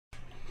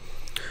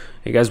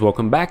Hey guys,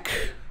 welcome back.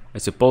 I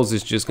suppose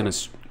it's just gonna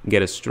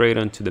get us straight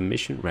onto the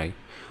mission, right?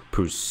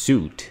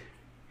 Pursuit.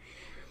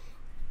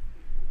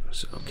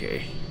 So,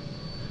 okay.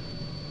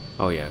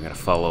 Oh yeah, I gotta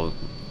follow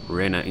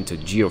Rena into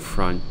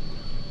Geofront.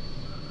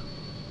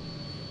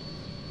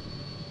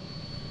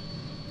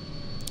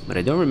 But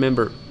I don't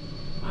remember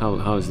how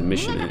is the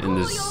mission in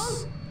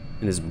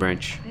this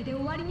branch.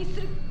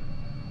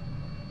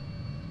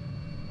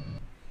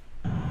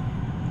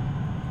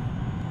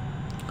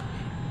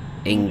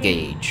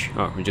 Engage.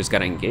 Oh, we just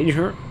gotta engage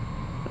her?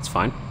 That's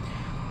fine.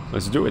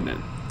 Let's do it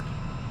then.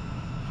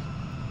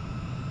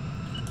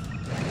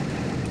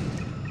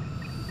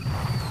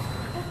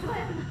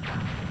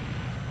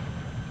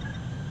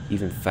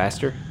 Even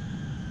faster?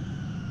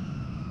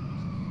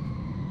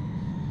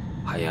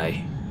 Aye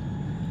aye.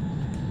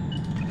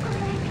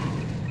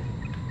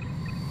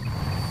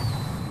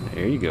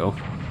 There you go.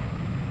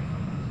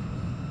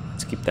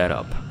 Let's keep that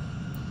up.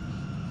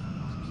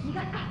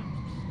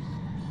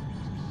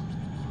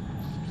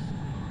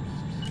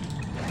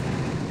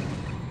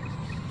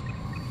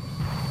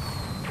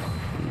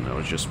 That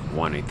was just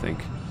one, I think.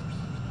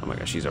 Oh my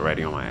gosh, she's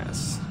already on my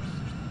ass.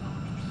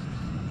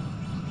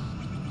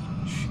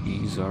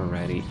 She's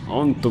already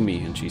onto me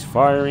and she's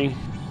firing.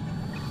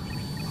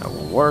 That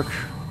won't work.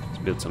 Let's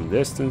build some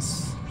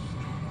distance.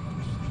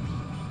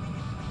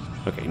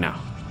 Okay, now.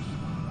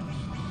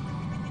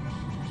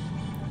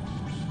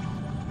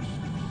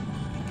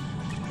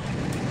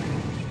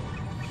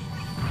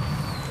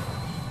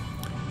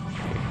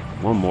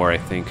 One more, I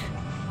think.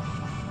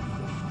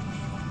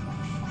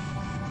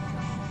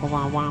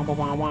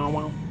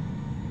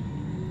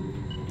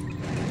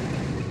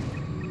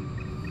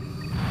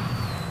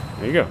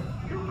 There you go.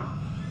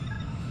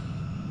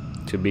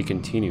 To be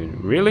continued.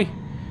 Really?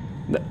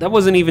 That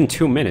wasn't even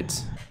 2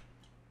 minutes.